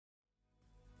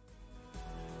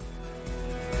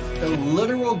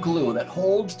literal glue that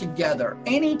holds together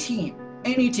any team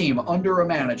under a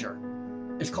manager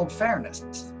is called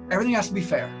fairness. Everything has to be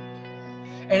fair.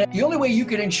 And the only way you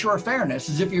can ensure fairness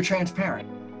is if you're transparent.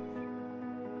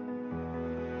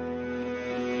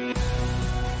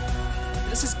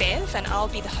 This is Bev, and I'll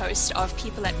be the host of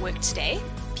People at Work today.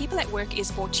 People at Work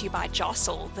is brought to you by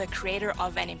Jostle, the creator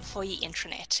of an employee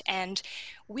intranet. And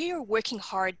we are working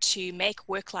hard to make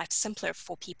work life simpler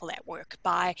for people at work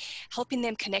by helping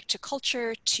them connect to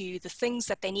culture, to the things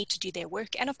that they need to do their work,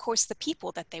 and of course the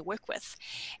people that they work with.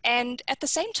 And at the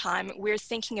same time, we're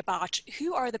thinking about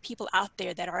who are the people out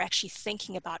there that are actually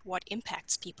thinking about what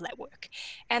impacts people at work.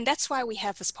 And that's why we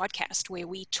have this podcast where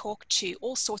we talk to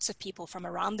all sorts of people from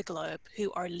around the globe who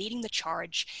are leading the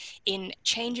charge in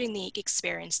changing the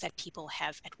experience that people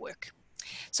have at work.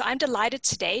 So I'm delighted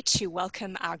today to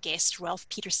welcome our guest, Ralph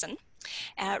Peterson.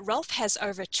 Ralph has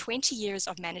over 20 years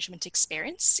of management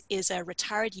experience, is a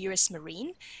retired US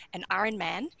Marine, an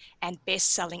Ironman, and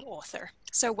best-selling author.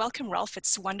 So welcome, Ralph.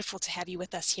 It's wonderful to have you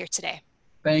with us here today.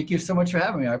 Thank you so much for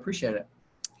having me. I appreciate it.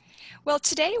 Well,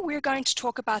 today we're going to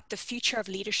talk about the future of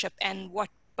leadership and what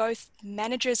both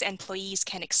managers and employees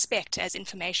can expect as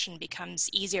information becomes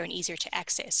easier and easier to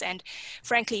access. And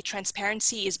frankly,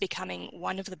 transparency is becoming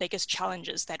one of the biggest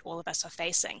challenges that all of us are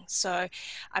facing. So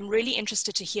I'm really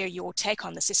interested to hear your take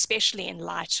on this, especially in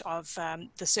light of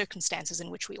the circumstances in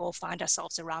which we all find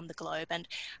ourselves around the globe and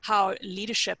how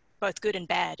leadership, both good and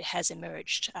bad, has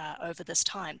emerged over this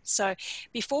time. So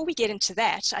before we get into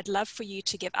that, I'd love for you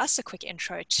to give us a quick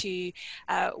intro to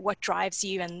what drives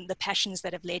you and the passions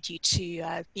that have led you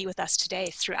to be with us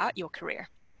today throughout your career.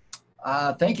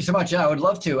 Thank you so much. Yeah, I would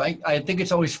love to. I think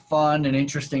it's always fun and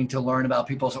interesting to learn about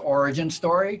people's origin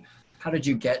story. How did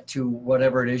you get to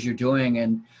whatever it is you're doing?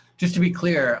 And just to be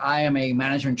clear, I am a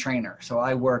management trainer. So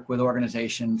I work with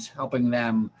organizations, helping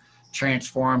them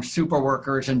transform super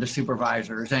workers into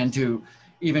supervisors, and to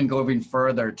even go even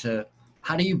further to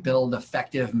how do you build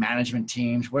effective management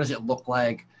teams? What does it look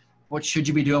like? What should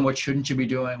you be doing? What shouldn't you be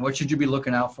doing? What should you be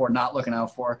looking out for, not looking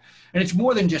out for? And it's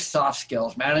more than just soft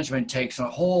skills. Management takes a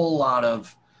whole lot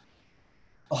of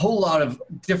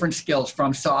different skills,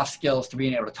 from soft skills to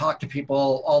being able to talk to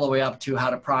people, all the way up to how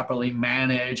to properly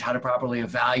manage, how to properly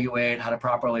evaluate, how to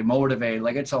properly motivate.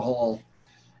 Like it's a whole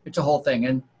thing.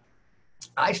 And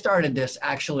I started this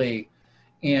actually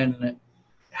in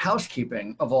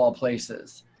housekeeping, of all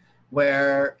places,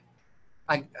 where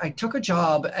I took a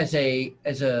job as a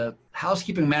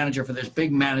housekeeping manager for this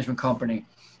big management company.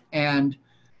 And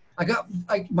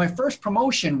my first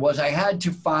promotion was I had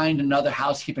to find another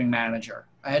housekeeping manager.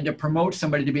 I had to promote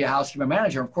somebody to be a housekeeping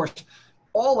manager. Of course,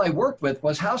 all I worked with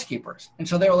was housekeepers. And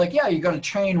so they were like, yeah, you got to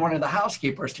train one of the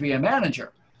housekeepers to be a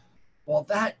manager. Well,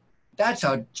 that's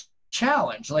a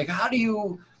challenge. Like, how do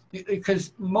you,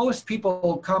 because most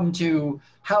people come to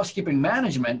housekeeping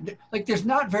management, like there's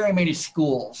not very many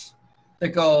schools that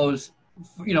goes,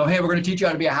 hey, we're going to teach you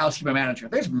how to be a housekeeping manager.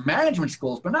 There's management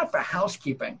schools, but not for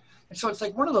housekeeping. And so it's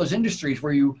like one of those industries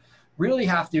where you really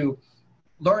have to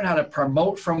learn how to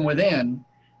promote from within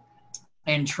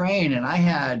and train. And I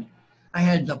had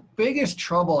the biggest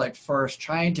trouble at first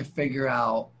trying to figure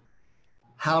out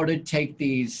how to take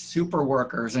these super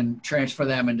workers and transfer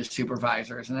them into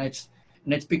supervisors. And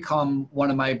it's become one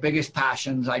of my biggest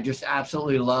passions. I just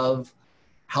absolutely love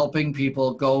helping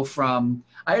people go from,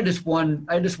 I had this one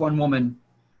woman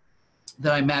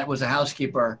that I met, was a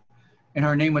housekeeper, and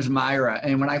her name was Myra.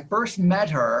 And when I first met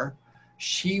her,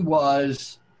 she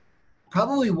was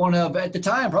probably one of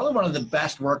the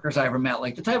best workers I ever met.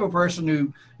 Like the type of person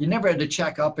who you never had to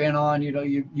check up in on.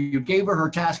 You gave her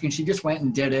task and she just went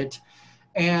and did it.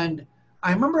 And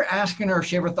I remember asking her if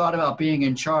she ever thought about being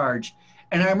in charge.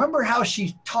 And I remember how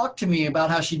she talked to me about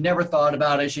how she never thought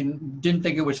about it. She didn't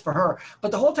think it was for her.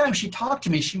 But the whole time she talked to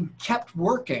me, she kept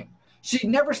working. She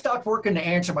never stopped working to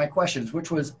answer my questions,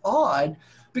 which was odd,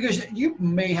 because you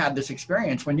may have this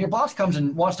experience. When your boss comes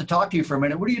and wants to talk to you for a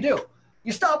minute, what do?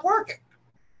 You stop working.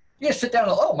 You sit down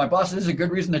and, oh, my boss, this is a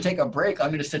good reason to take a break. I'm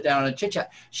going to sit down and chit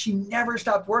chat. She never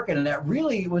stopped working. And that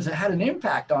really had an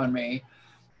impact on me.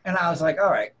 And I was like,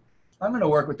 all right, I'm going to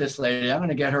work with this lady. I'm going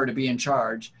to get her to be in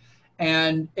charge.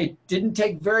 And it didn't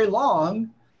take very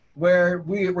long where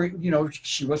we were,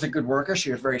 she was a good worker.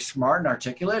 She was very smart and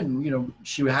articulate, and,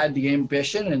 she had the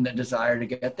ambition and the desire to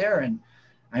get there. And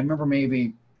I remember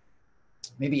maybe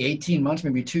 18 months,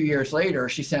 maybe 2 years later,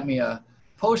 she sent me a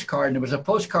postcard, and it was a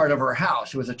postcard of her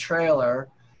house. It was a trailer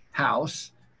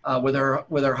house with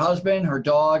her husband, her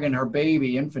dog, and her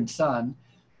baby, infant son.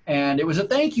 And it was a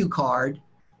thank you card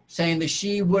saying that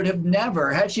she would have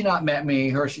never, had she not met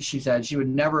me, she said she would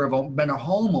never have been a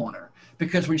homeowner,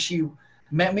 because when she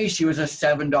met me. She was a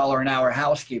 $7 an hour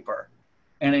housekeeper.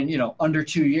 And in, you know, under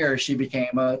 2 years, she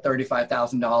became a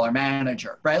 $35,000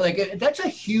 manager, right? Like that's a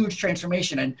huge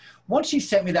transformation. And once she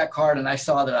sent me that card and I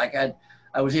saw that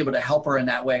I was able to help her in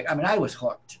that way, I mean, I was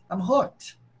hooked. I'm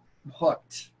hooked. I'm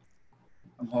hooked.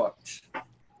 I'm hooked.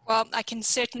 Well, I can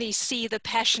certainly see the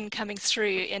passion coming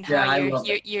through in Yeah, how I love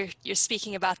it. you're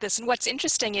speaking about this. And what's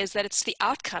interesting is that it's the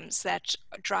outcomes that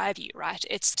drive you, right?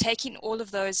 It's taking all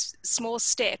of those small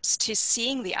steps to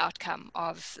seeing the outcome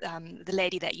of the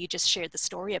lady that you just shared the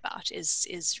story about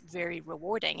is very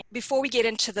rewarding. Before we get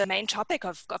into the main topic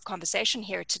of conversation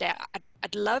here today,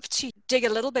 I'd love to dig a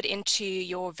little bit into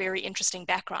your very interesting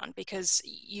background, because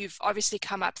you've obviously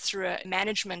come up through a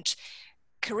management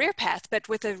career path, but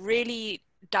with a really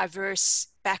diverse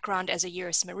background as a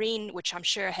US Marine, which I'm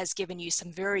sure has given you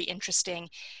some very interesting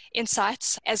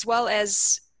insights, as well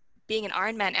as being an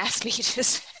Ironman athlete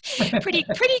is pretty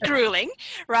grueling,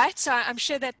 right? So I'm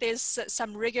sure that there's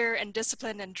some rigor and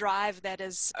discipline and drive that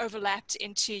is overlapped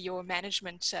into your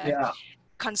management Yeah.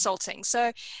 consulting.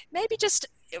 So maybe just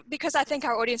because I think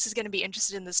our audience is going to be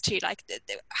interested in this too, like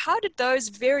how did those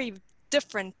very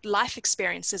different life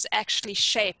experiences actually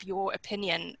shape your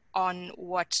opinion on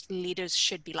what leaders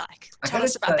should be like? Tell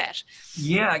us about that.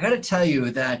 Yeah, I got to tell you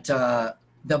that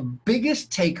the biggest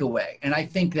takeaway, and I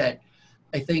think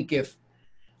if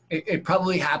it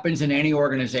probably happens in any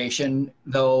organization,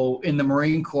 though in the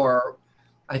Marine Corps,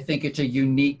 I think it's a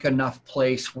unique enough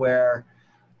place where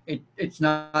it's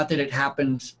not that it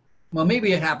happens. Well,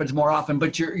 maybe it happens more often,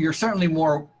 but you're certainly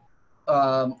more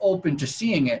open to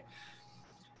seeing it.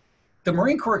 The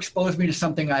Marine Corps exposed me to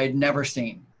something I had never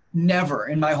seen, never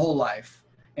in my whole life.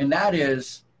 And that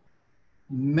is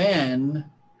men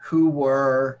who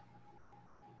were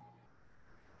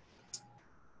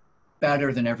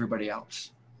better than everybody else.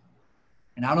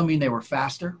 And I don't mean they were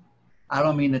faster. I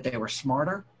don't mean that they were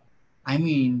smarter. I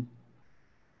mean,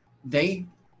 they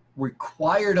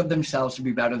required of themselves to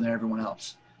be better than everyone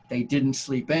else. They didn't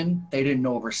sleep in. They didn't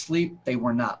oversleep. They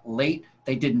were not late.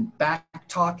 They didn't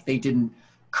backtalk. They didn't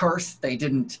curse. They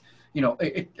didn't, you know,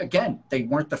 again, they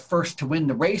weren't the first to win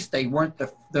the race. They weren't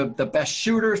the best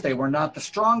shooters. They were not the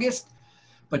strongest,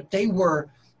 but it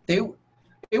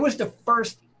was the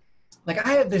first, like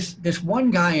I have this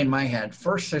one guy in my head,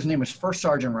 his name was First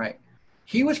Sergeant Wright.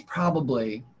 He was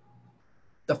probably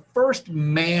the first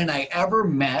man I ever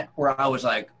met where I was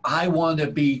like, I want to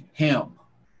be him.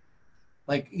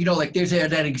 Like, you know, like there's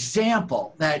that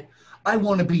example that I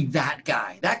want to be that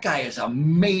guy. That guy is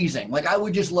amazing. Like I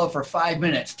would just love for 5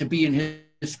 minutes to be in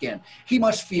his skin. He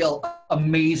must feel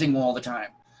amazing all the time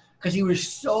because he was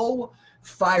so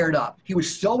fired up. He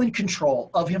was so in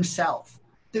control of himself.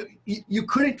 You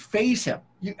couldn't face him.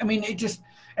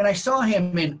 And I saw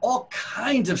him in all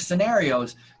kinds of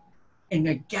scenarios and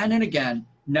again,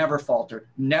 never faltered,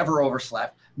 never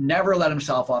overslept, never let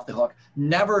himself off the hook,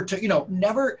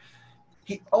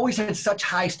 he always had such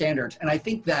high standards. And I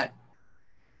think that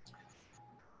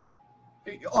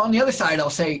on the other side,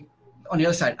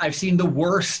 I've seen the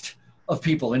worst of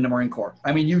people in the Marine Corps.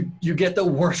 I mean, you get the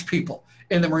worst people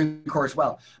in the Marine Corps as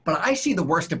well. But I see the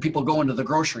worst of people going to the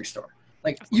grocery store.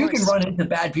 Like you can run into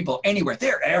bad people anywhere.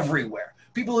 They're everywhere.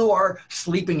 People who are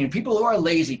sleeping and people who are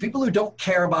lazy, people who don't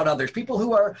care about others, people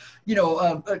who are,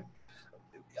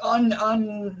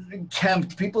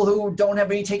 unkempt, people who don't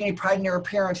take any pride in their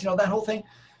appearance, that whole thing.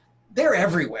 They're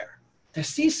everywhere. To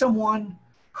see someone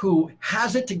who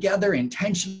has it together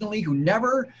intentionally, who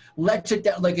never lets it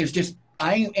down, like it's just,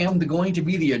 I am going to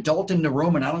be the adult in the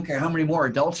room, and I don't care how many more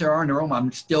adults there are in the room,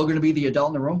 I'm still going to be the adult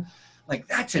in the room. Like,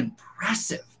 that's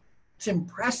impressive. It's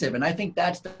impressive. And I think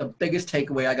that's the biggest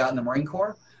takeaway I got in the Marine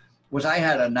Corps, was I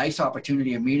had a nice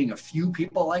opportunity of meeting a few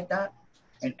people like that.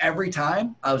 And every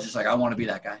time I was just like, I want to be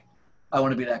that guy. I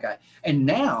want to be that guy. And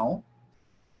now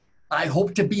I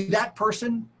hope to be that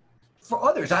person for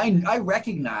others. I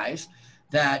recognize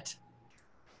that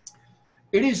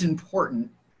it is important.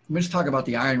 Let me just talk about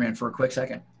the Ironman for a quick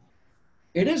second.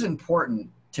 It is important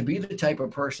to be the type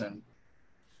of person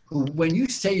who, when you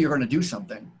say you're going to do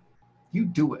something, you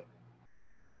do it.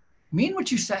 Mean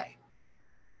what you say.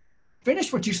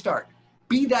 Finish what you start.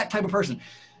 Be that type of person.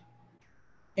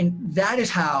 And that is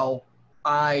how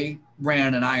I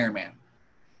ran an Ironman.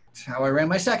 It's how I ran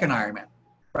my second Ironman,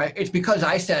 right? It's because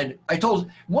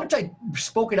once I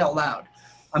spoke it out loud,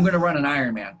 I'm going to run an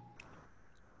Ironman.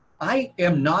 I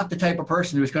am not the type of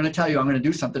person who's going to tell you I'm going to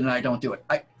do something and I don't do it.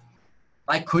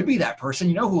 I could be that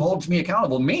person, who holds me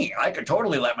accountable? Me. I could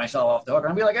totally let myself off the hook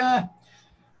and be like,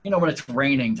 but it's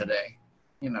raining today.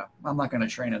 I'm not going to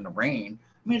train in the rain.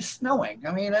 I mean, it's snowing.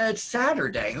 I mean, it's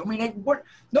Saturday. I mean,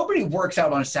 nobody works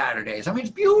out on Saturdays. I mean,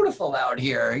 it's beautiful out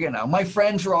here. You know, my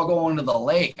friends are all going to the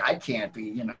lake. I can't be,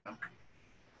 you know.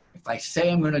 If I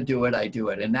say I'm going to do it, I do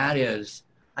it. And that is,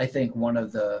 I think,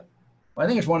 I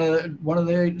think it's one of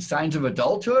the signs of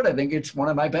adulthood. I think it's one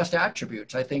of my best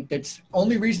attributes. I think that's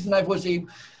only reason I'm going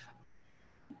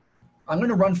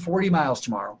to run 40 miles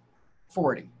tomorrow.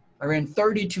 40. I ran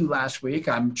 32 last week.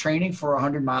 I'm training for a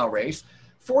 100-mile race.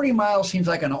 40 miles seems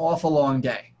like an awful long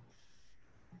day.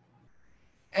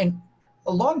 And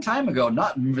a long time ago,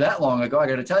 not that long ago, I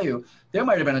got to tell you, there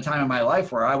might have been a time in my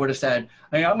life where I would have said,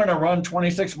 hey, I'm going to run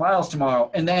 26 miles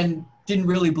tomorrow, and then didn't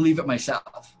really believe it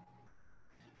myself.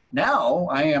 Now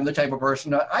I am the type of person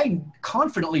that I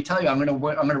confidently tell you I'm going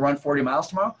to run 40 miles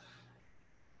tomorrow,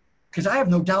 because I have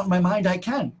no doubt in my mind I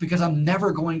can, because I'm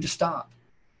never going to stop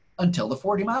until the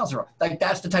 40 miles are up. Like,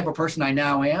 that's the type of person I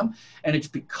now am, and it's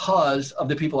because of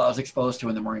the people I was exposed to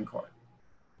in the Marine Corps.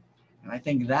 And I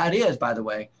think that is, by the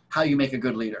way, how you make a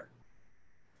good leader.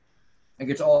 Like,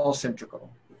 it's all circular.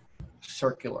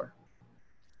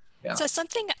 Yeah. So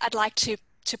something I'd like to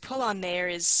pull on there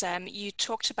is you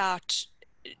talked about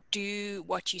do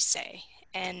what you say,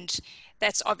 and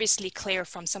that's obviously clear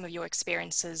from some of your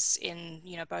experiences in,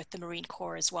 you know, both the Marine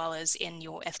Corps as well as in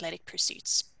your athletic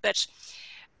pursuits. But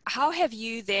how have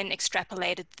you then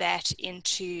extrapolated that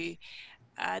into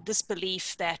this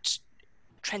belief that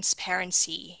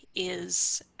transparency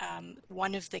is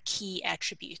one of the key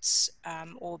attributes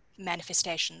or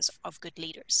manifestations of good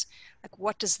leaders? Like,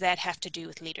 what does that have to do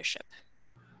with leadership?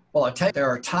 Well, I'll tell you, there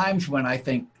are times when I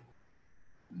think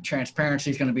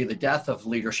transparency is going to be the death of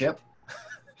leadership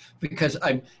because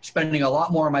I'm spending a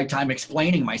lot more of my time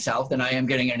explaining myself than I am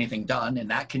getting anything done. And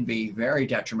that can be very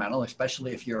detrimental,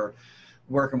 especially if you're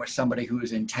working with somebody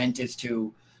whose intent is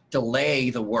to delay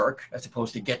the work as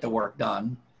opposed to get the work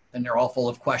done. Then they're all full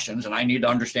of questions, and I need to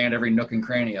understand every nook and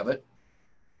cranny of it.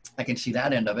 I can see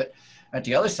that end of it. At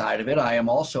the other side of it, I am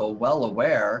also well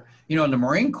aware, you know, in the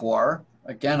Marine Corps,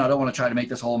 again, I don't want to try to make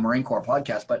this whole Marine Corps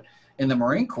podcast, but in the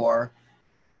Marine Corps,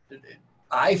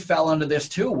 I fell under this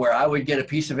too, where I would get a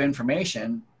piece of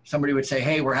information. Somebody would say,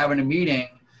 hey, we're having a meeting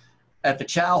at the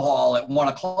chow hall at 1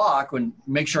 o'clock, and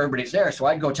make sure everybody's there. So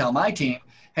I'd go tell my team,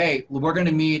 hey, we're going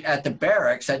to meet at the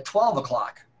barracks at 12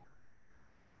 o'clock.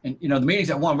 And, you know, the meeting's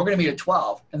at 1, we're going to meet at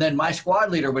 12. And then my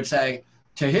squad leader would say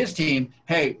to his team,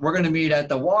 hey, we're going to meet at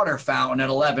the water fountain at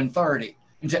 11:30.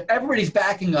 And so everybody's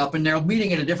backing up and they're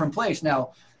meeting at a different place.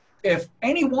 Now, if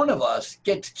any one of us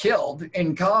gets killed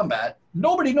in combat,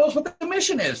 nobody knows what the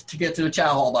mission is to get to the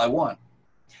chow hall by 1.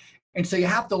 And so you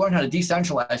have to learn how to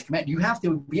decentralize command. You have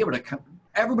to be able to,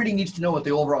 everybody needs to know what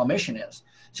the overall mission is.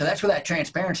 So that's where that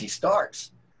transparency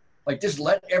starts. Like, just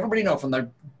let everybody know, from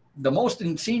the most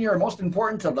senior, most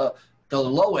important to the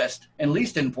lowest and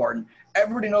least important.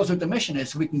 Everybody knows what the mission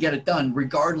is, so we can get it done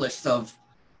regardless of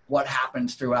what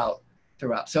happens throughout.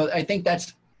 So I think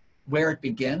that's where it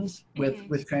begins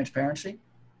with transparency.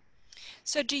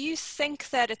 So do you think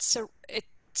that it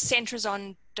centers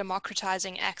on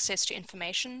democratizing access to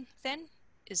information then?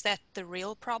 Is that the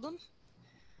real problem?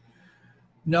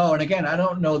 No, and again, I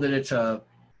don't know that it's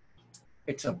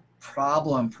a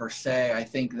problem per se. I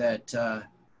think that, I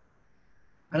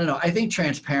don't know, I think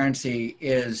transparency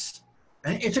it's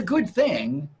a good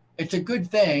thing. It's a good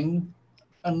thing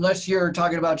unless you're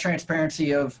talking about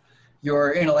transparency of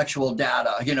your intellectual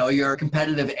data, you know, your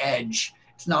competitive edge.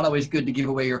 It's not always good to give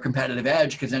away your competitive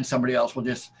edge, because then somebody else will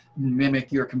just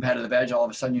mimic your competitive edge. All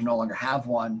of a sudden you no longer have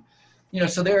one. You know,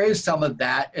 so there is some of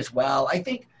that as well. I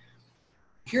think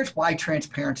here's why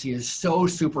transparency is so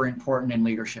super important in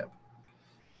leadership.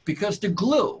 Because the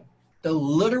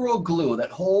literal glue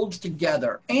that holds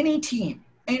together any team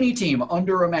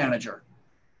under a manager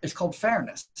is called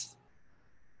fairness.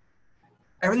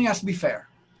 Everything has to be fair.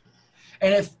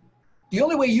 And if the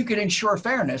only way you can ensure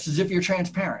fairness is if you're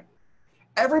transparent.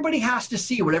 Everybody has to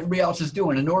see what everybody else is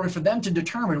doing in order for them to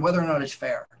determine whether or not it's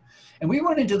fair. And we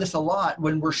run into this a lot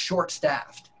when we're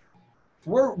short-staffed.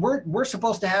 We're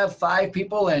supposed to have 5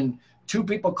 people and 2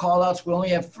 people call outs. We only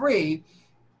have 3.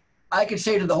 I could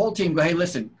say to the whole team, go, hey,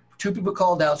 listen, 2 people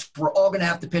called out. We're all going to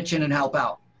have to pitch in and help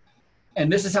out. And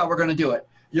this is how we're going to do it.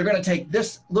 You're going to take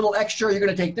this little extra, you're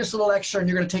going to take this little extra, and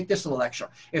you're going to take this little extra.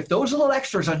 If those little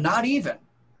extras are not even,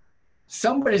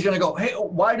 somebody's going to go, hey,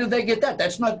 why do they get that?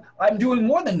 That's not, I'm doing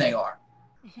more than they are.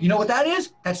 You know what that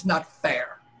is? That's not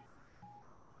fair.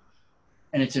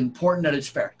 And it's important that it's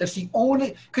fair. That's the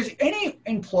only, because any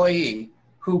employee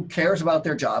who cares about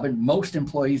their job, and most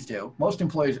employees do,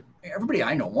 everybody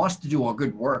I know wants to do a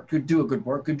good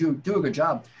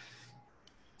job.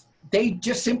 They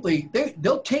just simply,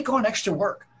 they'll take on extra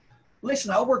work.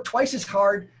 listen, I'll work twice as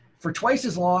hard for twice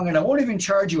as long, and I won't even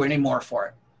charge you any more for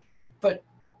it. But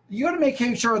you got to make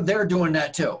sure they're doing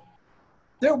that too.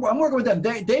 I'm working with them.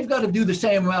 They've got to do the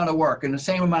same amount of work in the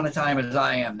same amount of time as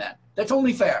I am then. That's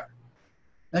only fair.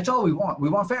 That's all we want. We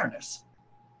want fairness.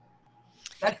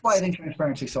 That's why I think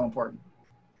transparency is so important.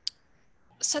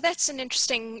 So that's an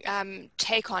interesting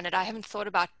take on it. I haven't thought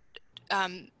about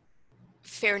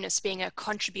fairness being a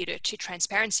contributor to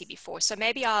transparency before. So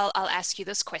maybe I'll ask you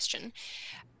this question.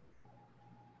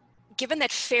 Given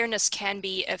that fairness can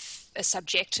be a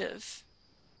subjective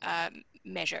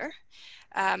measure,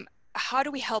 how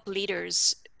do we help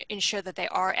leaders ensure that they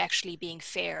are actually being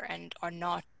fair and are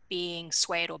not being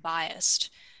swayed or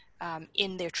biased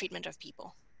in their treatment of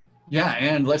people? Yeah,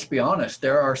 and let's be honest,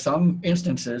 there are some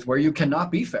instances where you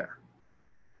cannot be fair.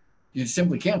 You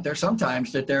simply can't. There's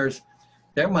sometimes that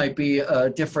there might be a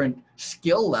different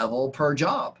skill level per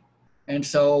job. And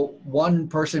so one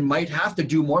person might have to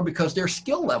do more because their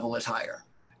skill level is higher.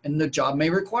 And the job may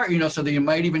require, so that you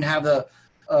might even have a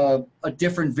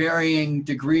different varying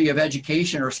degree of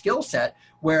education or skill set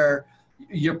where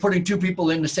you're putting two people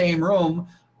in the same room,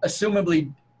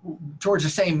 assumably towards the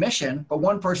same mission, but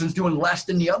one person's doing less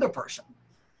than the other person,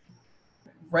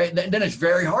 right? Then it's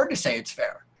very hard to say it's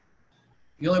fair.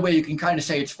 The only way you can kind of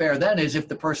say it's fair then is if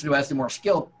the person who has the more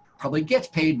skill probably gets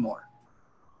paid more,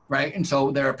 right? And so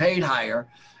they're paid higher.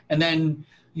 And then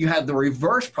you have the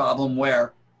reverse problem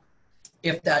where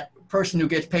if that person who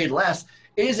gets paid less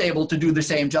is able to do the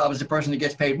same job as the person that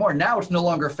gets paid more, now it's no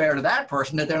longer fair to that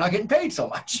person that they're not getting paid so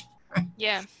much.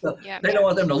 Yeah. So they don't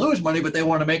want them to lose money, but they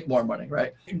want to make more money,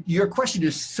 right? Your question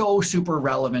is so super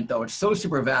relevant, though. It's so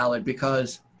super valid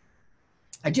because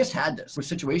I just had this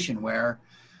situation where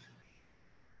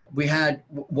we had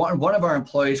one of our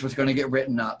employees was going to get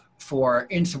written up for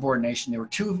insubordination. There were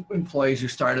two employees who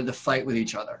started to fight with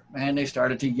each other, and they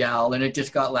started to yell, and it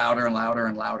just got louder and louder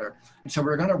and louder. And so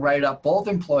we're going to write up both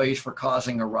employees for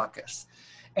causing a ruckus.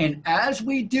 And as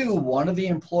we do, one of the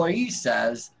employees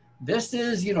says, this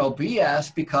is,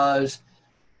 BS because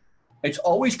it's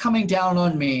always coming down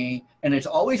on me and it's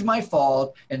always my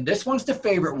fault. And this one's the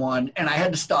favorite one. And I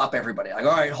had to stop everybody. Like,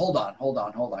 all right, hold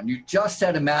on. You just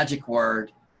said a magic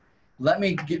word. Let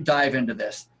me dive into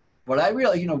this. What I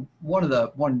really,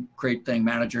 one great thing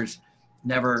managers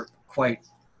never quite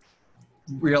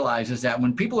realize is that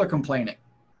when people are complaining,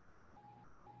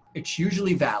 it's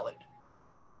usually valid.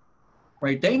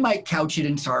 Right? They might couch it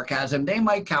in sarcasm. They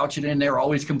might couch it in they're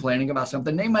always complaining about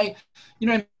something. They might,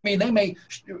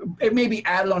 it may be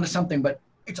added onto something, but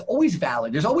it's always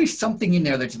valid. There's always something in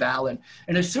there that's valid.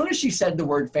 And as soon as she said the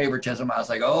word favoritism, I was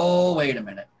like, oh, wait a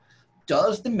minute.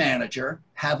 Does the manager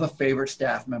have a favorite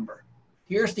staff member?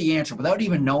 Here's the answer. Without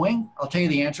even knowing, I'll tell you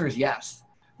the answer is yes.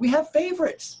 We have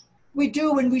favorites. We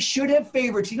do, and we should have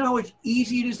favorites. You know how it's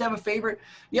easy to just have a favorite?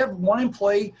 You have one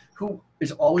employee who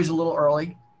is always a little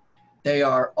early. They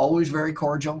are always very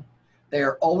cordial. They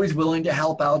are always willing to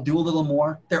help out, do a little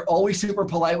more. They're always super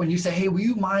polite when you say, hey, will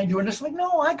you mind doing this? Like,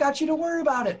 no, I got you, don't worry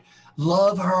about it.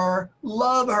 Love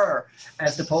her.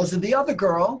 As opposed to the other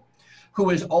girl who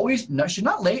is always, she's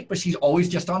not late, but she's always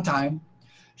just on time.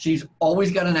 She's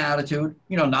always got an attitude,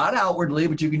 not outwardly,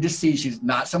 but you can just see she's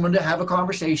not someone to have a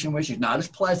conversation with. She's not as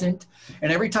pleasant.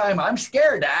 And every time I'm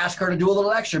scared to ask her to do a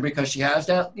little extra because she has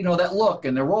that, that look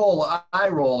and the eye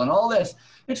roll and all this.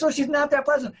 And so she's not that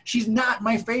pleasant. She's not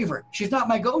my favorite. She's not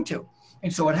my go-to.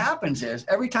 And so what happens is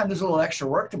every time there's a little extra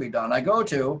work to be done, I go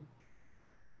to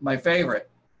my favorite.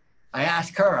 I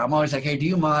ask her, I'm always like, hey, do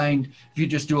you mind if you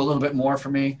just do a little bit more for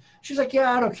me? She's like,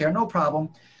 yeah, I don't care. No problem.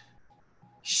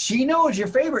 She knows, your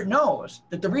favorite knows,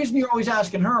 that the reason you're always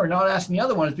asking her and not asking the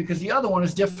other one is because the other one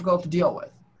is difficult to deal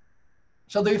with.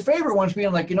 So the favorite one's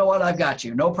being like, you know what, I've got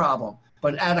you, no problem.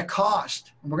 But at a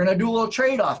cost. We're going to do a little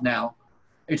trade-off now.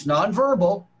 It's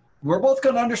nonverbal. We're both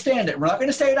going to understand it. We're not going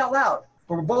to say it out loud,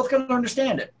 but we're both going to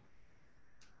understand it.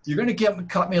 You're going to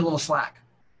cut me a little slack.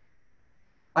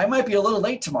 I might be a little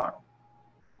late tomorrow.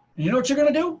 And you know what you're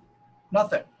going to do?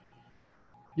 Nothing.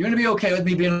 You're going to be okay with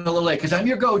me being a little late because I'm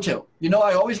your go-to.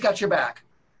 I always got your back.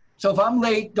 So if I'm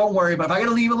late, don't worry. But if I got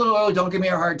to leave a little early, don't give me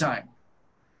a hard time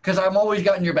because I'm always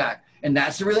gotten your back. And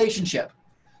that's the relationship.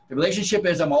 The relationship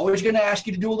is I'm always going to ask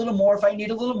you to do a little more if I need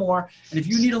a little more. And if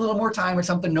you need a little more time or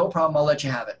something, no problem, I'll let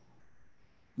you have it.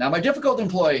 Now, my difficult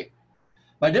employee,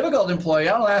 I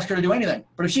don't ask her to do anything.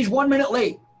 But if she's 1 minute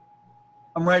late,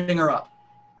 I'm writing her up.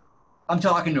 I'm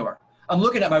talking to her. I'm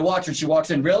looking at my watch when she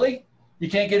walks in. Really? You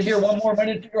can't get here 1 more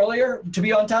minute earlier to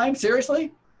be on time?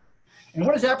 Seriously? And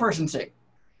what does that person see?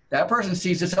 That person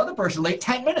sees this other person late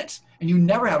 10 minutes, and you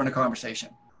never having a conversation.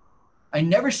 I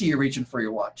never see you reaching for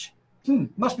your watch.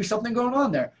 Must be something going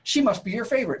on there. She must be your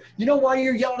favorite. You know why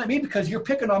you're yelling at me? Because you're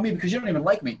picking on me because you don't even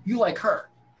like me. You like her.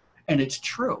 And it's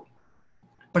true,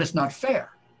 but it's not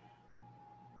fair.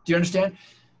 Do you understand?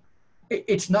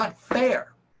 It's not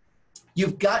fair.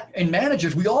 You've got, and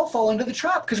managers, we all fall into the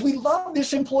trap because we love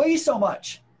this employee so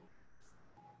much.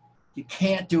 You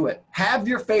can't do it. Have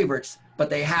your favorites, but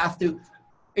they have to.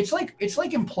 It's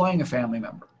like employing a family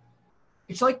member.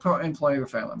 It's like employing a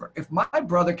family member. If my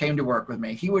brother came to work with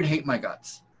me, he would hate my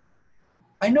guts.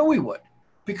 I know he would,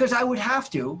 because I would have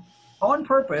to, on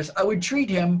purpose, I would treat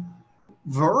him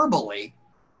verbally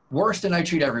worse than I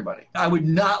treat everybody. I would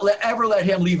not ever let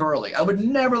him leave early. I would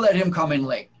never let him come in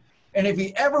late. And if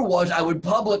he ever was, I would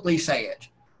publicly say it.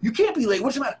 You can't be late.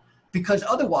 What's the matter? Because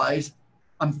otherwise,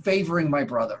 I'm favoring my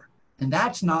brother. And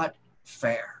that's not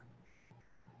fair.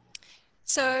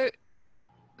 So,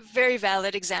 very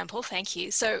valid example. Thank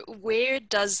you. So where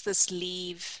does this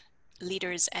leave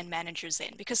leaders and managers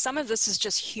in? Because some of this is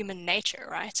just human nature,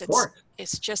 right?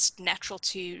 It's just natural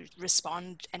to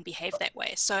respond and behave that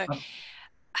way. So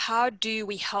how do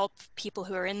we help people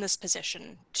who are in this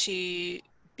position to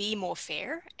be more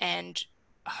fair, and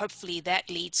hopefully that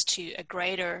leads to a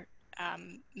greater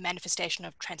manifestation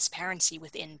of transparency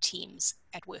within teams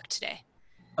at work today?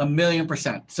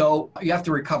 1,000,000%. So you have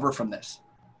to recover from this,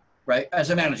 right? As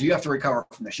a manager, you have to recover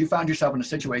from this. You found yourself in a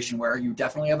situation where you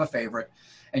definitely have a favorite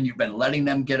and you've been letting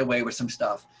them get away with some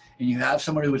stuff, and you have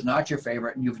someone who is not your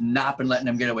favorite and you've not been letting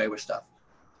them get away with stuff.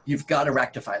 You've got to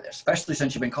rectify this, especially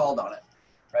since you've been called on it.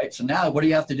 Right? So now what do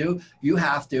you have to do? You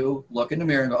have to look in the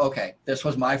mirror and go, okay, this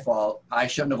was my fault. I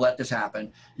shouldn't have let this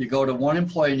happen. You go to one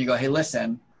employee and you go, hey,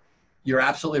 listen, you're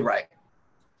absolutely right.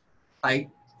 I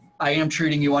am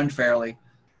treating you unfairly.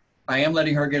 I am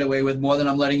letting her get away with more than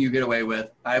I'm letting you get away with.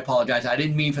 I apologize. I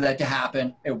didn't mean for that to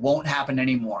happen. It won't happen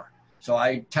anymore. So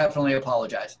I definitely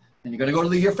apologize. And you're going to go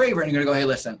to your favorite and you're going to go, hey,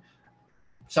 listen,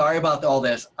 sorry about all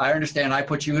this. I understand I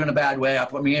put you in a bad way. I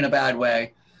put me in a bad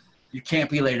way. You can't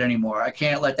be late anymore. I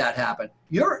can't let that happen.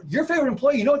 Your favorite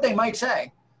employee, you know what they might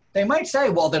say? They might say,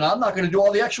 well, then I'm not going to do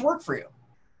all the extra work for you.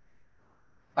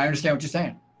 I understand what you're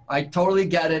saying. I totally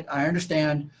get it. I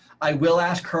understand. I will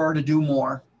ask her to do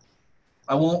more.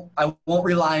 I won't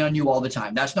rely on you all the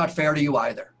time. That's not fair to you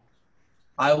either.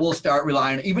 I will start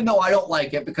relying, even though I don't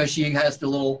like it because she has the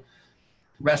little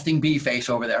resting bee face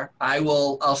over there.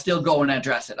 I'll still go and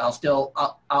address it. I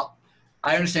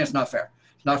understand it's not fair.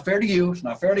 It's not fair to you. It's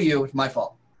not fair to you. It's my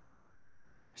fault.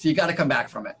 So you got to come back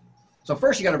from it. So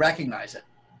first you got to recognize it.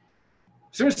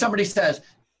 As soon as somebody says,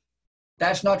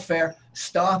 that's not fair,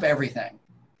 stop everything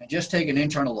and just take an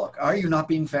internal look. Are you not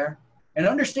being fair? And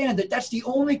understand that that's the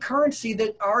only currency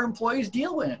that our employees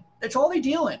deal in. That's all they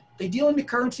deal in. They deal in the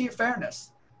currency of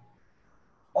fairness.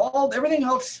 Everything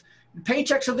else,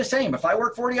 paychecks are the same. If I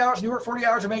work 40 hours and you work 40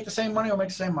 hours and make the same money, we'll make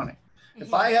the same money.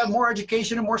 If I have more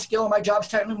education and more skill and my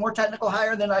job's more technical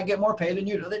higher, then I get more pay than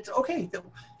you do. That's okay.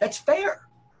 That's fair.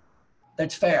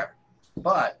 That's fair.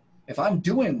 But if I'm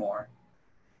doing more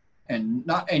and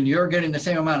you're getting the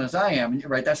same amount as I am,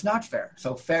 right, that's not fair.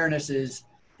 So fairness is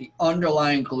the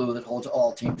underlying glue that holds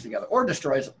all teams together, or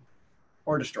destroys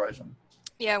them.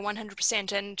 Yeah,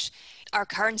 100%. And our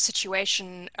current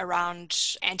situation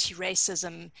around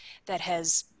anti-racism that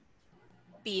has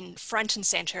been front and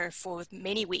center for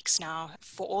many weeks now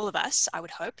for all of us, I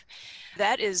would hope,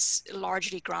 that is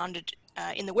largely grounded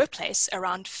in the workplace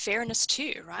around fairness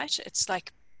too, right?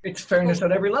 It's fairness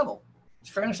at every level. It's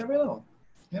fairness at every level.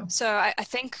 Yeah. So I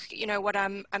think, what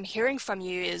I'm hearing from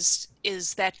you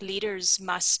is that leaders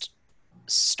must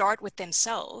start with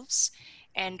themselves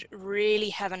and really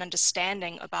have an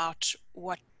understanding about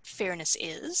what fairness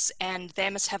is, and they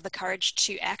must have the courage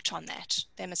to act on that.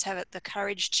 They must have the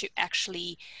courage to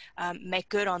actually make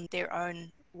good on their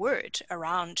own word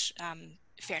around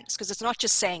fairness, because it's not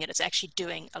just saying it, it's actually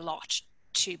doing a lot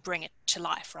to bring it to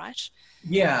life, right?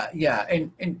 Yeah.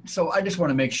 And so I just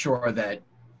want to make sure that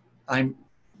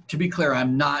to be clear,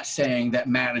 I'm not saying that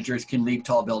managers can leap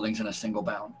tall buildings in a single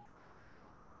bound.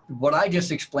 What I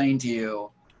just explained to you,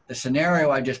 the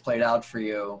scenario I just played out for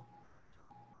you,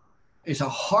 is a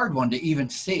hard one to even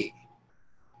see.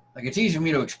 Like, it's easy for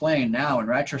me to explain now in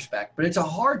retrospect, but it's a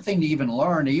hard thing to even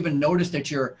learn, to even notice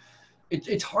that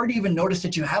it's hard to even notice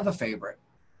that you have a favorite,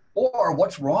 or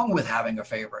what's wrong with having a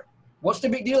favorite. What's the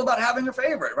big deal about having a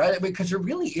favorite, right? Because there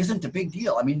really isn't a big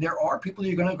deal. I mean, there are people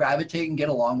you're going to gravitate and get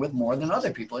along with more than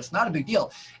other people. It's not a big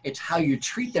deal. It's how you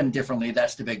treat them differently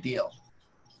that's the big deal,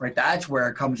 right? That's where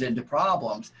it comes into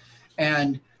problems.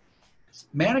 And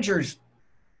managers,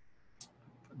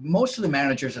 most of the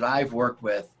managers that I've worked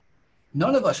with,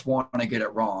 none of us want to get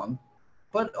it wrong,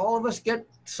 but all of us get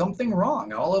something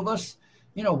wrong. All of us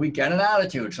we get an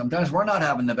attitude. Sometimes we're not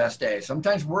having the best day.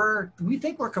 Sometimes we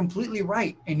think we're completely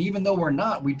right. And even though we're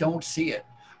not, we don't see it,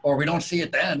 or we don't see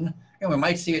it then. We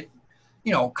might see it,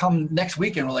 come next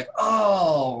week and we're like,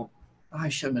 oh, I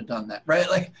shouldn't have done that. Right.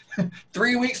 Like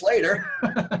 3 weeks later.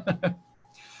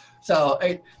 So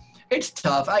it's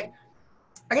tough. I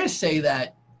got to say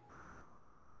that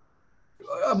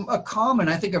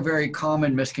I think a very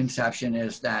common misconception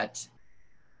is that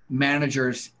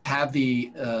managers have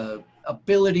the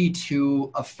ability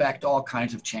to affect all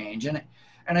kinds of change. And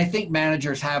I think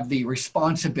managers have the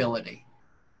responsibility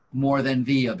more than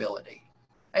the ability.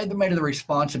 I have the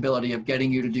responsibility of getting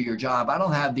you to do your job. I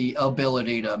don't have the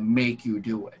ability to make you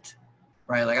do it,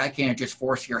 right? Like I can't just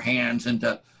force your hands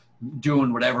into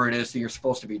doing whatever it is that you're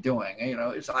supposed to be doing.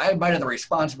 I might have the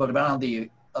responsibility, but I don't have the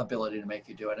ability to make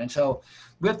you do it. And so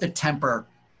we have to temper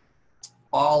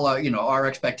all our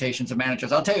expectations of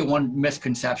managers. I'll tell you one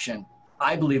misconception.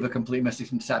 I believe a complete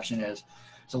misconception is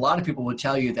a lot of people would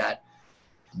tell you that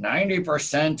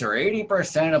 90% or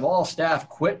 80% of all staff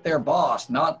quit their boss,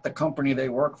 not the company they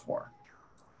work for.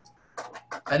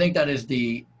 I think that is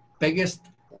the biggest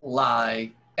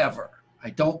lie ever. I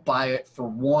don't buy it for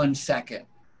 1 second.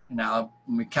 Now,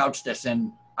 let me couch this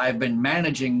in, I've been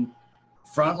managing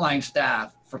frontline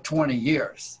staff for 20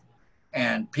 years,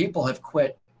 and people have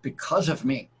quit because of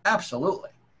me. Absolutely.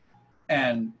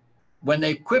 And when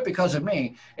they quit because of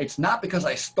me, it's not because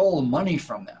I stole money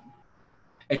from them.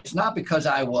 It's not because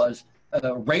I was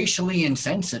racially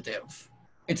insensitive.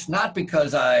 It's not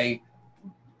because I,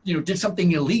 did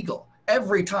something illegal.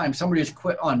 Every time somebody has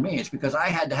quit on me, it's because I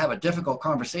had to have a difficult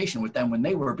conversation with them when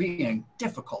they were being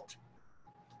difficult.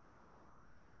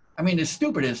 I mean, as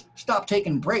stupid as stop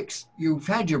taking breaks. You've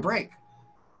had your break.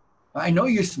 I know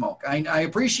you smoke. I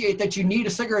appreciate that you need a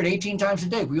cigarette 18 times a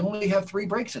day. We only have 3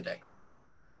 breaks a day.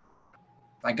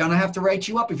 I'm going to have to write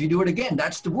you up if you do it again.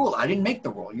 That's the rule. I didn't make the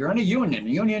rule. You're in a union.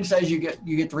 The union says you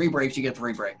get 3 breaks, you get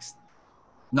 3 breaks.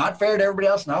 Not fair to everybody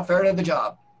else, not fair to the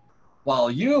job.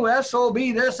 While you SOB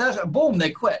this, boom,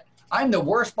 they quit. I'm the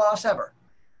worst boss ever.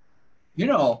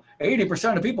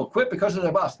 80% of people quit because of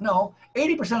their boss. No,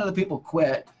 80% of the people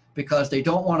quit because they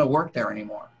don't want to work there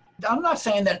anymore. I'm not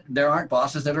saying that there aren't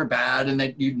bosses that are bad and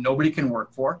that nobody can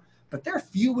work for, but they're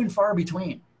few and far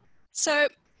between. So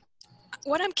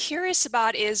what I'm curious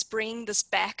about is bringing this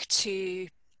back to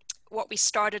what we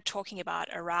started talking about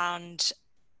around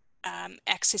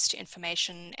access to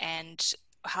information and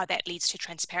how that leads to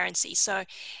transparency. So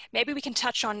maybe we can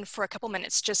touch on for a couple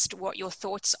minutes just what your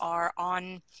thoughts are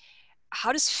on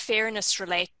how does fairness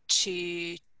relate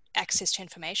to access to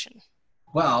information?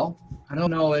 Well, I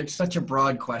don't know. It's such a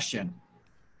broad question.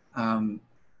 The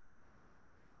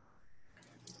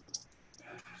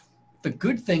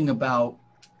good thing about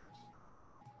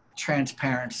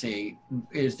transparency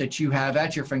is that you have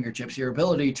at your fingertips your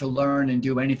ability to learn and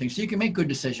do anything, so you can make good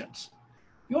decisions.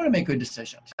 You want to make good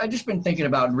decisions. I've just been thinking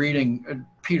about reading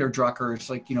Peter Drucker's,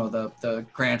 the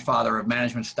grandfather of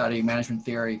management study, management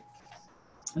theory.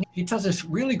 And he does this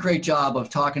really great job of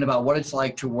talking about what it's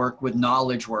like to work with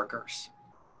knowledge workers.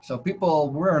 So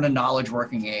we're in a knowledge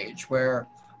working age where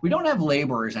we don't have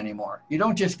laborers anymore. You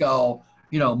don't just go,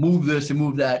 move this and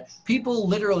move that. People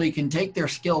literally can take their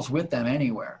skills with them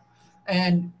anywhere.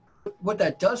 And what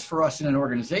that does for us in an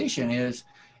organization is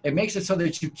it makes it so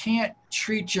that you can't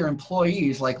treat your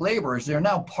employees like laborers. They're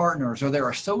now partners or they're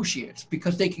associates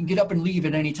because they can get up and leave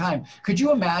at any time. Could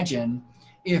you imagine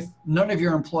if none of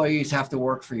your employees have to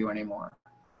work for you anymore?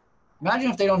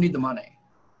 Imagine if they don't need the money.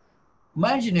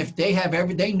 Imagine if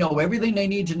they know everything they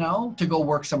need to know to go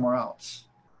work somewhere else.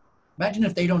 Imagine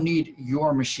if they don't need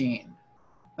your machine.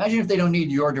 Imagine if they don't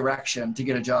need your direction to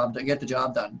get the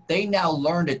job done. They now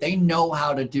learned it. They know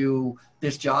how to do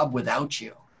this job without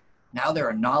you. Now they're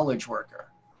a knowledge worker.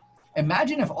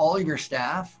 Imagine if all of your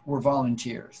staff were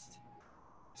volunteers.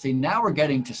 See, now we're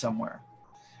getting to somewhere.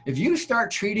 If you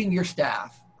start treating your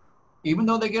staff, even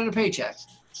though they get a paycheck,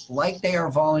 like they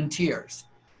are volunteers,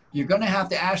 you're going to have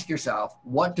to ask yourself,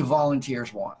 what do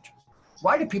volunteers want?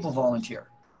 Why do people volunteer?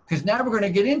 Because now we're going to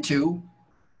get into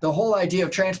the whole idea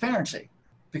of transparency,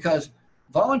 because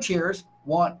volunteers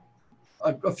want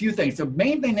a few things. The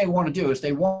main thing they want to do is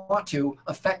they want to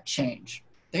affect change.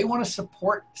 They want to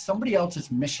support somebody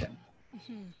else's mission.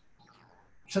 Mm-hmm.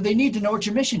 So they need to know what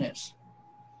your mission is.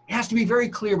 It has to be very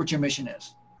clear what your mission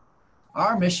is.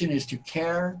 Our mission is to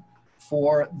care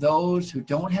for those who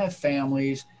don't have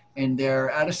families and they're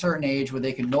at a certain age where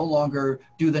they can no longer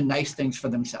do the nice things for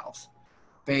themselves.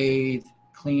 Bathe,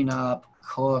 clean up,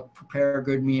 cook, prepare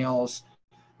good meals,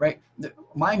 right?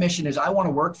 My mission is I want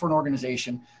to work for an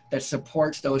organization that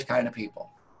supports those kind of people.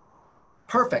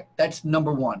 Perfect. That's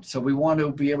number one. So we want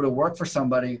to be able to work for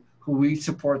somebody who we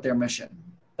support their mission.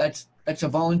 That's a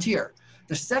volunteer.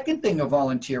 The second thing a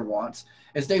volunteer wants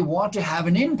is they want to have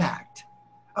an impact.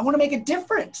 I want to make a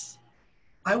difference.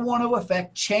 I want to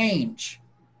affect change,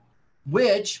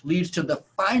 which leads to the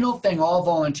final thing all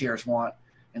volunteers want,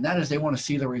 and that is they want to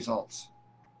see the results.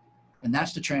 And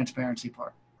that's the transparency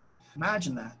part.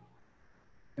 Imagine that.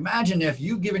 Imagine if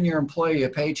you giving your employee a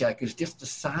paycheck is just a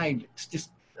side, it's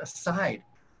just a side.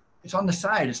 It's on the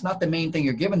side. It's not the main thing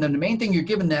you're giving them. The main thing you're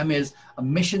giving them is a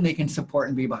mission they can support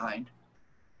and be behind.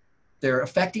 They're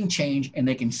affecting change and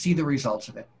they can see the results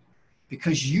of it.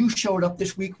 Because you showed up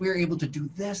this week, we were able to do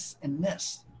this and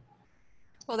this.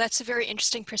 Well, that's a very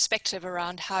interesting perspective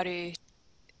around how to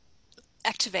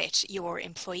activate your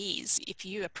employees. If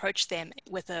you approach them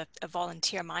with a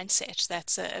volunteer mindset,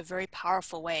 that's a very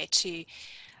powerful way to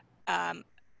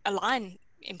align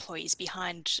employees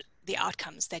behind the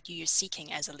outcomes that you're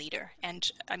seeking as a leader. And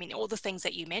I mean, all the things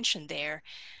that you mentioned there,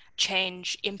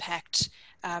 change, impact,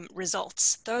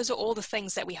 results, those are all the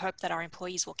things that we hope that our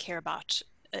employees will care about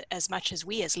as much as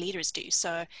we as leaders do.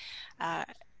 So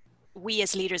we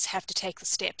as leaders have to take the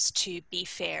steps to be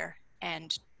fair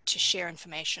and to share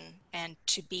information and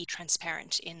to be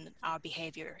transparent in our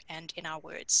behavior and in our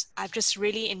words. I've just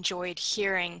really enjoyed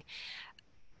hearing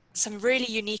some really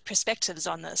unique perspectives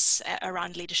on this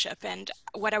around leadership. And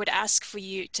what I would ask for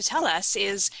you to tell us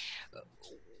is,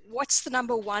 what's the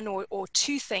number one or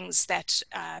two things that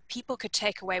people could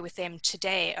take away with them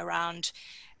today around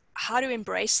how to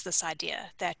embrace this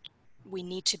idea that we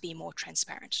need to be more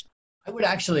transparent? I would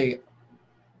actually,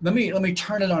 let me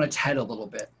turn it on its head a little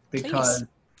bit, because Please.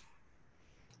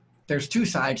 There's two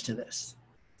sides to this.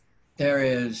 There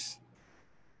is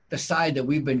the side that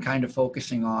we've been kind of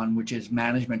focusing on, which is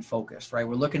management focused, right?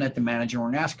 We're looking at the manager,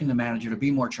 we're asking the manager to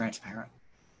be more transparent.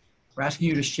 We're asking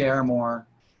you to share more,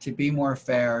 to be more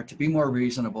fair, to be more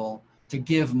reasonable, to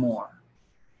give more.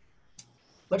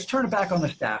 Let's turn it back on the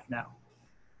staff now.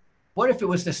 What if it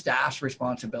was the staff's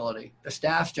responsibility, the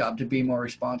staff's job to be more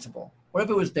responsible? What if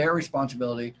it was their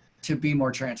responsibility to be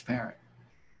more transparent?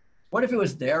 What if it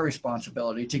was their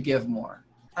responsibility to give more?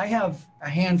 I have a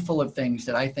handful of things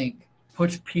that I think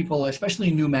puts people,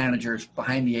 especially new managers,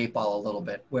 behind the eight ball a little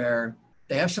bit, where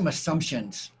they have some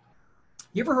assumptions.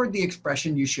 You ever heard the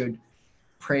expression, you should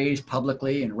praise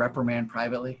publicly and reprimand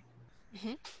privately?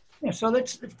 Mm-hmm. Yeah, so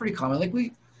that's pretty common. Like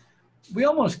we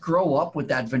almost grow up with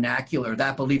that vernacular,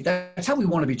 that belief. That's how we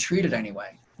want to be treated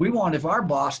anyway. We want, if our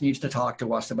boss needs to talk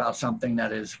to us about something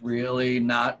that is really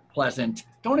not pleasant,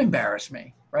 don't embarrass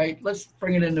me, right? Let's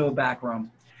bring it into a back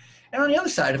room. And on the other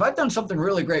side, if I've done something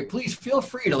really great, please feel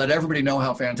free to let everybody know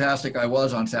how fantastic I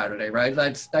was on Saturday, right?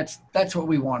 That's what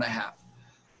we want to have.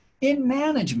 In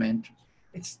management,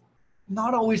 it's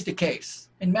not always the case.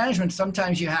 In management,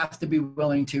 sometimes you have to be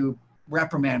willing to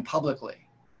reprimand publicly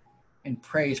and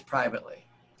praise privately.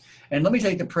 And let me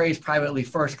take the praise privately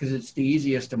first, because it's the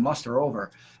easiest to muster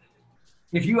over.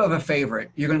 If you have a favorite,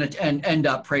 you're going to end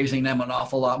up praising them an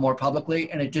awful lot more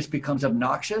publicly, and it just becomes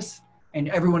obnoxious. And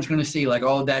everyone's going to see like,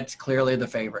 oh, that's clearly the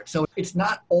favorite. So it's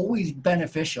not always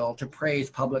beneficial to praise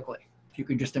publicly. If you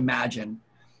can just imagine.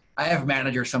 I have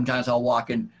managers, sometimes I'll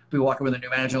be walking with a new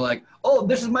manager like, oh,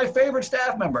 this is my favorite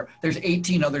staff member. There's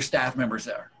 18 other staff members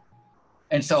there.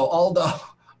 And so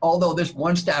although this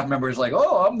one staff member is like,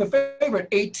 oh, I'm the favorite,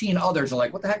 18 others are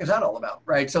like, what the heck is that all about,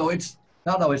 right? So it's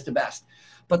not always the best.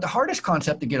 But the hardest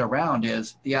concept to get around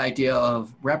is the idea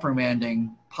of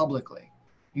reprimanding publicly.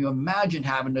 You imagine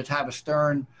having to have a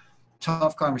stern,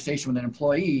 tough conversation with an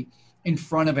employee in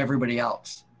front of everybody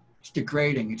else. It's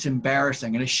degrading, it's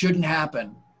embarrassing, and it shouldn't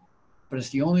happen. But it's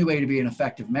the only way to be an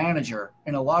effective manager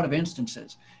in a lot of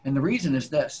instances. And the reason is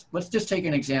this. Let's just take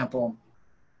an example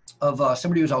of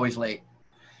somebody who's always late.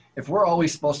 If we're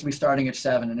always supposed to be starting at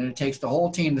 7, and it takes the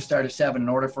whole team to start at 7 in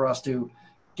order for us to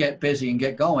get busy and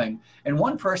get going, and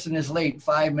one person is late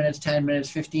 5 minutes, 10 minutes,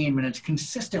 15 minutes,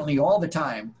 consistently all the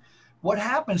time, what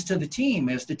happens to the team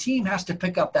is the team has to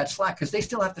pick up that slack because they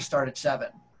still have to start at 7.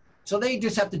 So they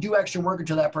just have to do extra work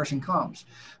until that person comes.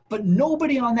 But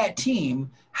nobody on that team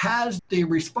has the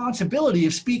responsibility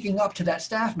of speaking up to that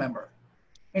staff member.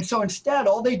 And so instead,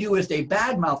 all they do is they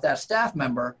badmouth that staff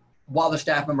member while the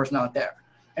staff member's not there.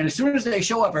 And as soon as they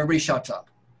show up, everybody shuts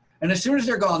up. And as soon as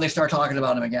they're gone, they start talking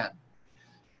about them again.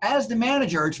 As the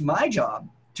manager, it's my job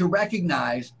to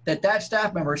recognize that that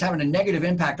staff member is having a negative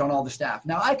impact on all the staff.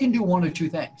 Now, I can do one of two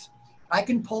things. I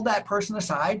can pull that person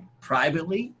aside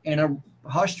privately in a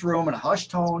hushed room in a hushed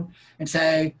tone and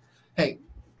say, hey,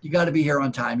 you got to be here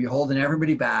on time. You're holding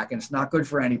everybody back, and it's not good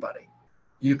for anybody.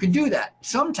 You can do that.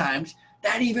 Sometimes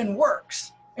that even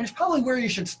works, and it's probably where you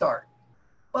should start.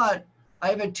 But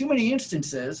I've had too many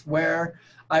instances where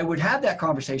I would have that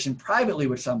conversation privately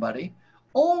with somebody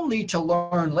only to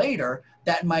learn later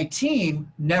that my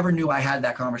team never knew I had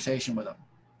that conversation with them.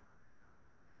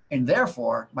 And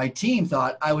therefore, my team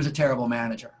thought I was a terrible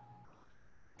manager.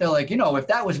 They're like, if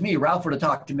that was me, Ralph would have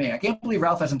talked to me. I can't believe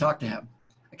Ralph hasn't talked to him.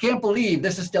 I can't believe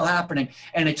this is still happening.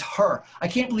 And it's her. I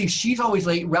can't believe she's always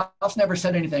late. Ralph's never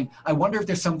said anything. I wonder if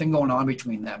there's something going on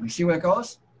between them. You see where it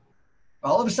goes?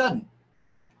 All of a sudden.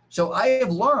 So I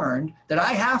have learned that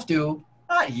I have to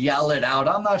not yell it out.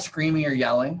 I'm not screaming or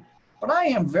yelling, but I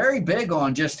am very big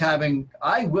on just having,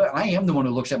 I am the one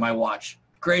who looks at my watch.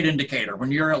 Great indicator.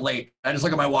 When you're late, I just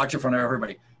look at my watch in front of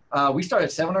everybody. We start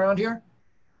at 7 around here.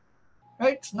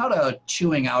 Right? It's not a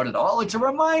chewing out at all. It's a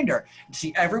reminder.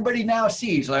 See, everybody now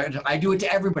sees. I do it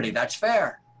to everybody. That's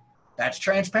fair. That's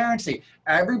transparency.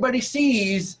 Everybody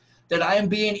sees that I am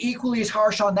being equally as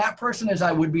harsh on that person as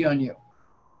I would be on you.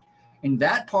 And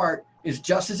that part is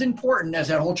just as important as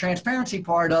that whole transparency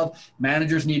part of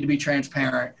managers need to be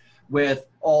transparent with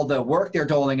all the work they're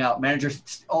doling out.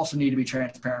 Managers also need to be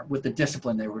transparent with the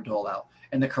discipline they were doled out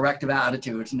and the corrective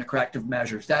attitudes and the corrective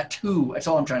measures. That too, that's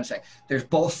all I'm trying to say. There's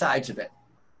both sides of it.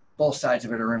 Both sides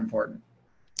of it are important.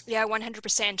 Yeah,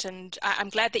 100%. And I'm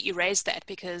glad that you raised that,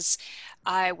 because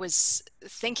I was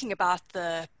thinking about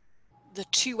the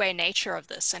two-way nature of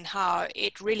this and how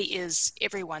it really is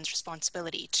everyone's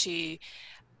responsibility to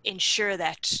ensure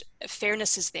that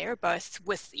fairness is there, both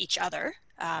with each other.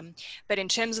 But in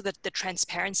terms of the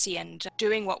transparency and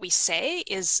doing what we say,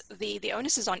 is the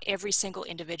onus is on every single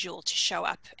individual to show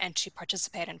up and to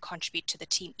participate and contribute to the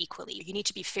team equally. You need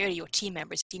to be fair to your team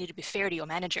members. You need to be fair to your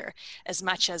manager as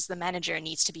much as the manager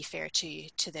needs to be fair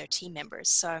to their team members.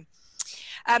 So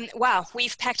wow,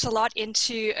 we've packed a lot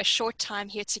into a short time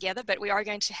here together, but we are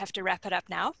going to have to wrap it up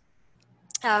now.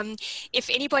 If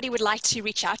anybody would like to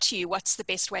reach out to you, what's the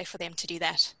best way for them to do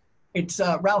that? It's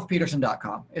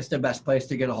ralphpeterson.com. It's the best place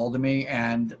to get a hold of me.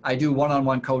 And I do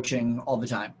one-on-one coaching all the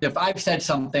time. If I've said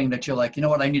something that you're like, you know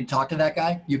what, I need to talk to that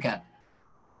guy, you can.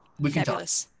 We can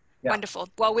Fabulous. talk. Yeah. Wonderful.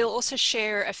 Well, we'll also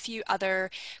share a few other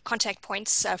contact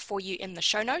points for you in the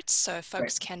show notes, so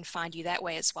folks can find you that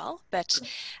way as well. But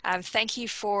thank you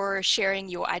for sharing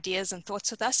your ideas and thoughts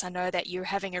with us. I know that you're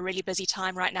having a really busy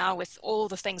time right now with all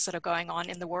the things that are going on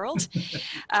in the world.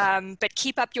 But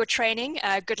keep up your training.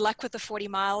 Good luck with the 40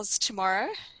 miles tomorrow.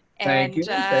 Thank you.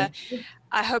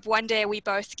 I hope one day we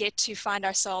both get to find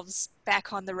ourselves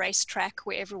back on the racetrack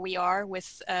wherever we are,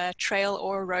 with a trail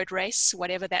or a road race,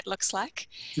 whatever that looks like.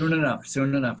 Soon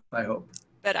enough, I hope.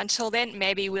 But until then,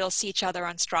 maybe we'll see each other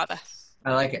on Strava.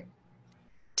 I like it.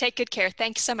 Take good care.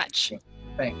 Thank you so much.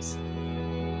 Thanks.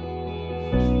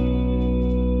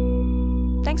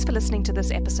 Thanks for listening to this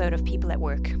episode of People at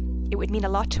Work. It would mean a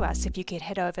lot to us if you could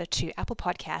head over to Apple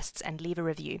Podcasts and leave a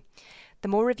review. The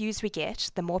more reviews we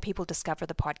get, the more people discover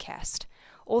the podcast.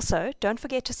 Also, don't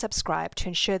forget to subscribe to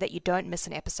ensure that you don't miss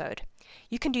an episode.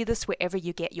 You can do this wherever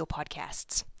you get your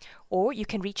podcasts. Or you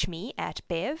can reach me at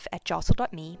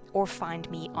bev@jostle.me or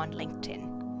find me on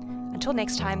LinkedIn. Until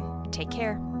next time, take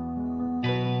care.